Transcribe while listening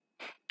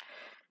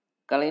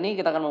Kali ini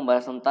kita akan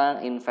membahas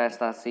tentang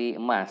investasi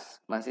emas.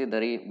 Masih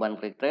dari One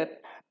Click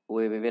Trade,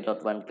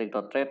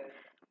 www.oneclick.trade.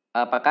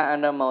 Apakah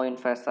Anda mau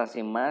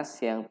investasi emas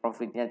yang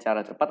profitnya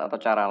cara cepat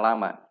atau cara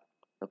lama?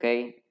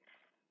 Oke.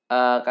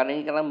 Kali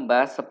ini kita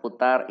membahas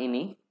seputar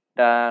ini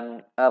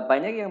dan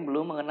banyak yang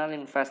belum mengenal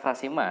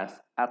investasi emas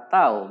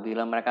atau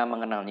bila mereka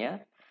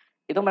mengenalnya,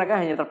 itu mereka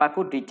hanya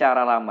terpaku di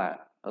cara lama.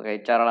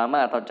 Oke, cara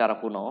lama atau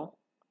cara kuno.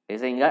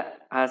 Sehingga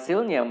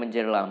hasilnya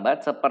menjadi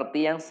lambat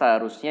seperti yang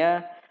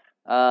seharusnya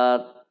eh,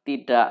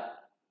 tidak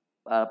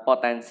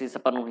potensi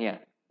sepenuhnya.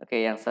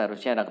 Oke, yang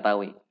seharusnya Anda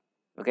ketahui.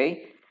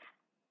 Oke.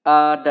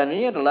 Dan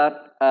ini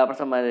adalah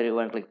persembahan dari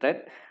One Click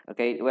Trade.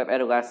 Oke, web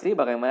edukasi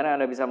bagaimana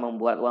Anda bisa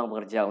membuat uang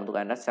bekerja untuk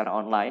Anda secara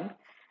online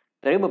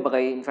dari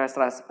berbagai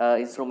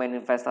instrumen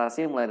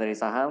investasi mulai dari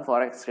saham,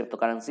 forex,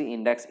 cryptocurrency,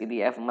 indeks,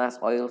 ETF,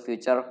 emas, oil,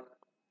 future,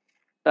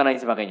 dan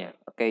lain sebagainya.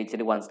 Oke,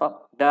 jadi one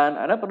stop.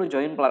 Dan Anda perlu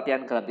join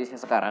pelatihan gratisnya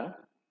sekarang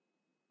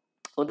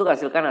untuk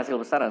hasilkan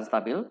hasil besar dan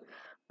stabil,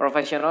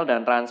 profesional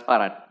dan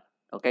transparan.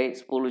 Oke,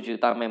 10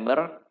 juta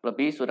member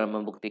lebih sudah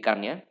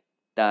membuktikannya.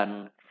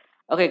 Dan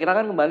oke, kita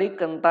akan kembali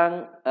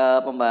tentang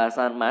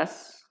pembahasan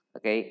emas.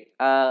 Oke,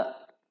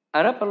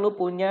 Anda perlu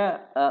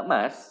punya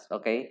emas.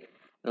 Oke,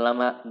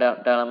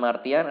 dalam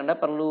artian Anda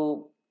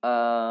perlu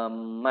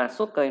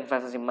masuk ke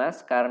investasi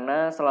emas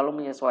karena selalu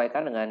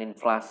menyesuaikan dengan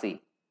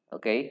inflasi.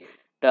 Oke,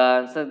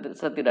 dan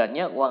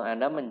setidaknya uang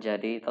Anda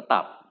menjadi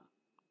tetap.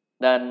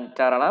 Dan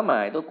cara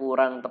lama itu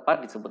kurang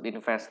tepat disebut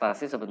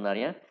investasi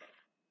sebenarnya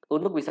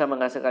untuk bisa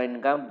menghasilkan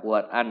income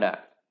buat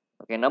Anda.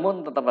 Oke,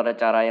 namun tetap ada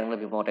cara yang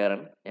lebih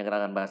modern yang kita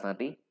akan bahas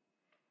nanti.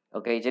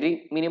 Oke,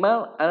 jadi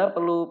minimal Anda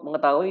perlu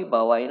mengetahui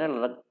bahwa ini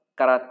adalah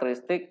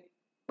karakteristik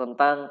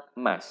tentang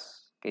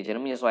emas. Oke, jadi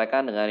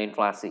menyesuaikan dengan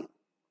inflasi.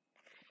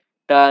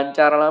 Dan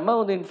cara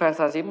lama untuk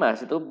investasi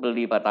emas itu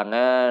beli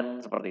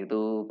batangan seperti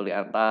itu, beli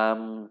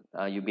antam,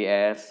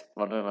 UBS,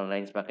 dan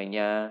lain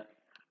sebagainya,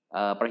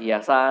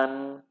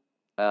 perhiasan.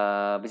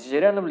 Bisa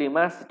jadi Anda beli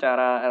emas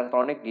secara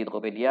elektronik di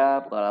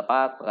Tokopedia,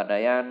 Bukalapak,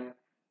 Pegadaian,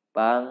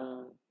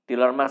 bank,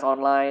 dealer emas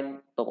online,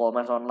 toko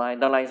emas online,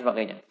 dan lain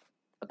sebagainya.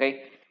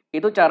 Oke,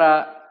 itu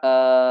cara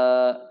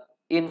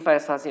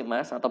investasi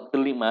emas atau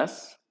beli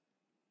emas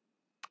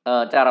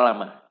cara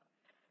lama.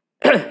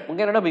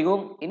 Mungkin Anda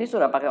bingung, ini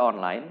sudah pakai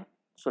online,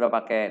 sudah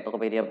pakai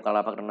Tokopedia,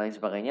 Bukalapak, dan lain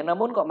sebagainya,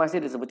 namun kok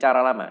masih disebut cara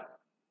lama?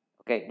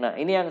 Oke, nah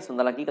ini yang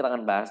sebentar lagi kita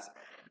akan bahas,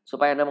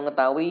 supaya Anda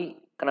mengetahui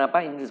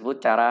kenapa ini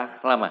disebut cara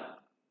lama.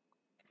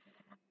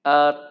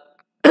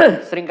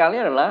 Seringkali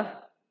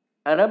adalah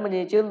Anda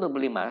menyicil untuk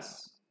beli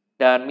emas,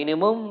 dan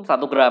minimum 1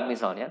 gram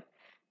misalnya,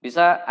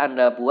 bisa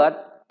Anda buat,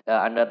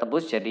 Anda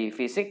tebus jadi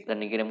fisik dan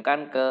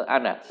dikirimkan ke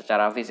Anda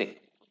secara fisik.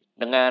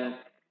 Dengan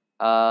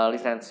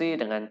lisensi,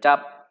 dengan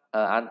cap,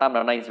 antam,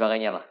 dan lain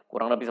sebagainya lah.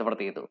 Kurang lebih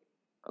seperti itu.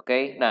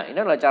 Oke, nah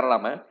ini adalah cara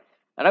lama.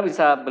 Anda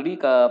bisa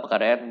beli ke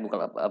Pegadaian,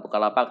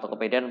 Bukalapak,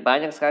 Tokopedia,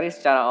 banyak sekali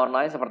secara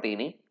online seperti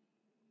ini.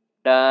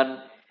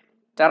 Dan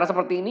cara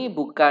seperti ini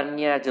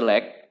bukannya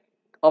jelek,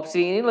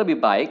 opsi ini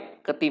lebih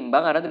baik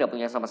ketimbang Anda tidak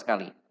punya sama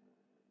sekali.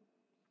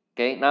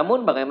 Oke,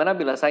 namun bagaimana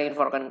bila saya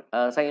infokan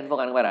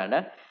kepada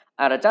Anda,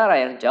 ada cara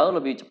yang jauh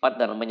lebih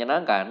cepat dan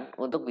menyenangkan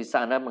untuk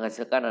bisa Anda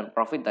menghasilkan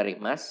profit dari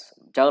emas,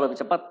 jauh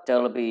lebih cepat,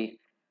 jauh lebih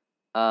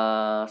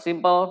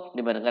simple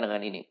dibandingkan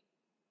dengan ini.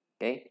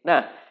 Oke,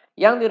 nah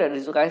yang tidak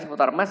disukai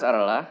seputar emas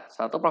adalah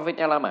satu,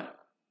 profitnya lama.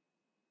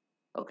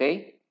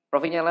 Oke,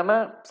 profitnya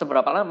lama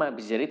seberapa lama?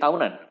 Bisa jadi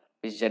tahunan,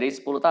 bisa jadi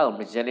 10 tahun,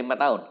 bisa jadi 5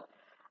 tahun.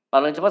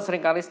 Paling cepat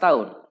seringkali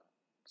setahun,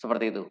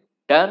 seperti itu.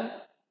 Dan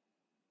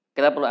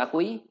kita perlu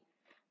akui,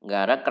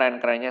 nggak ada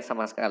keren-kerennya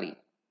sama sekali.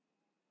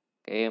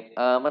 Oke,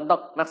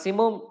 mentok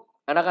maksimum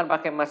Anda akan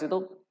pakai emas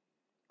itu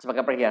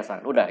sebagai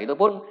perhiasan. Udah, itu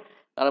pun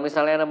kalau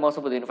misalnya Anda mau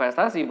sebut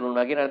investasi, belum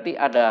lagi nanti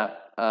ada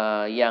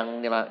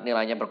yang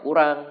nilainya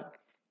berkurang,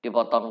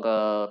 dipotong ke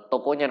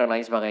tokonya dan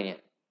lain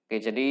sebagainya. Oke,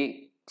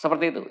 jadi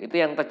seperti itu. Itu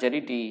yang terjadi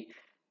di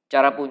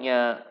cara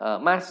punya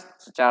emas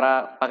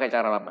secara pakai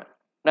cara lama.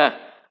 Nah,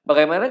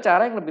 bagaimana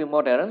cara yang lebih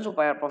modern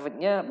supaya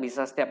profitnya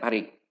bisa setiap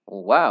hari?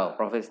 Wow,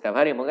 profit setiap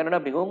hari. Mungkin Anda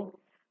bingung,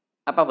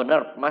 apa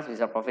benar emas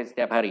bisa profit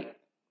setiap hari?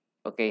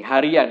 Oke,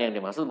 harian yang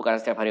dimaksud bukan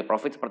setiap hari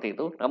profit seperti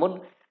itu.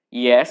 Namun,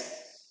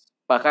 yes,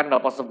 bahkan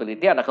ada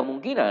possibility, ada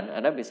kemungkinan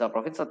Anda bisa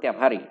profit setiap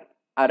hari.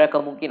 Ada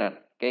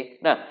kemungkinan. Oke,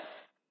 nah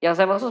yang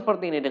saya maksud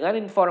seperti ini, dengan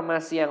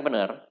informasi yang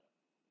benar,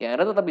 ya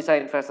Anda tetap bisa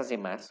investasi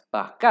emas,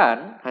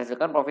 bahkan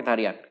hasilkan profit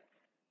harian.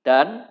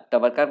 Dan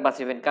dapatkan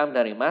passive income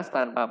dari emas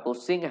tanpa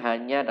pusing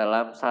hanya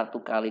dalam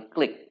satu kali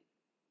klik.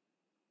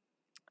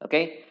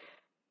 Oke,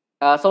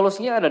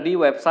 solusinya ada di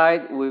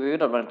website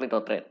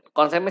www.oneclick.trade.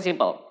 Konsepnya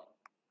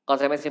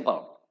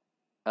simple.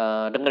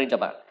 Dengerin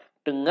coba.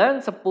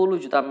 Dengan 10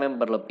 juta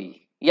member lebih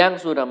yang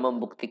sudah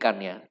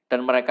membuktikannya dan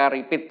mereka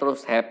repeat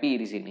terus happy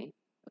di sini.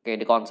 Oke,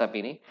 di konsep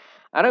ini,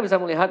 Anda bisa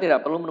melihat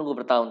tidak perlu menunggu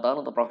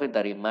bertahun-tahun untuk profit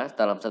dari emas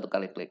dalam satu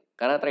kali klik.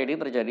 Karena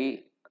trading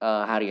terjadi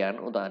harian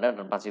untuk Anda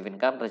dan passive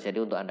income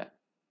terjadi untuk Anda.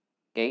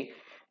 Oke.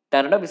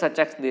 Dan Anda bisa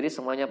cek sendiri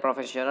semuanya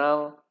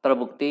profesional,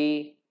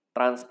 terbukti,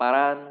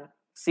 transparan,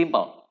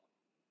 simple.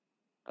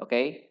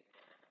 Oke.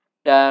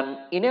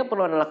 Dan ini yang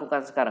perlu Anda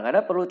lakukan sekarang.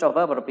 Anda perlu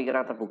coba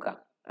berpikiran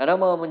terbuka. Anda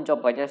mau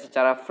mencobanya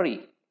secara free,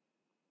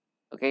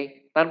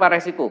 oke, tanpa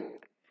resiko.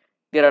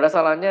 Tidak ada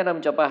salahnya Anda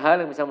mencoba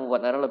hal yang bisa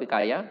membuat Anda lebih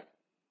kaya,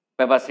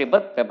 bebas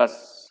ribet, bebas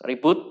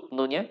ribut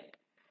tentunya,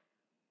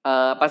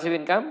 passive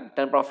income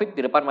dan profit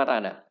di depan mata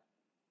Anda.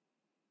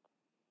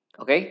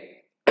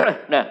 Oke.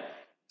 Nah,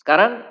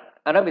 sekarang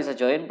Anda bisa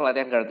join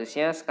pelatihan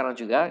gratisnya sekarang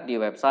juga di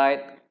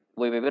website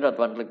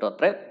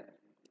www.oneclick.trade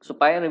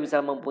supaya Anda bisa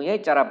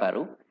mempunyai cara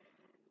baru,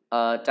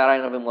 cara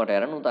yang lebih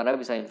modern untuk Anda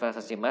bisa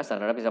investasi emas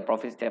dan Anda bisa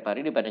profit setiap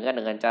hari dibandingkan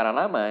dengan cara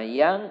lama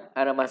yang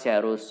Anda masih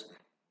harus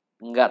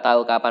nggak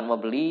tahu kapan mau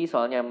beli,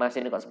 soalnya emas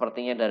ini kok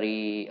sepertinya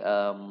dari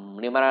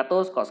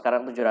 500 kok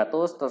sekarang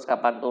 700, terus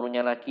kapan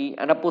turunnya lagi,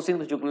 Anda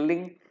pusing 7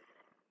 keliling.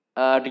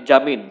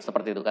 Dijamin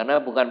seperti itu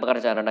karena bukan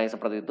pekerjaan Anda yang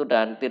seperti itu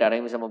dan tidak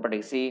ada yang bisa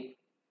memprediksi,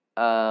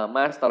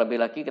 Mas, terlebih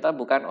lagi kita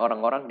bukan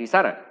orang-orang di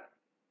sana.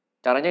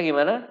 Caranya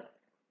gimana?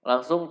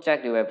 Langsung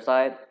cek di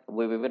website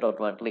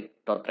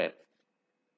www.oneclick.trade.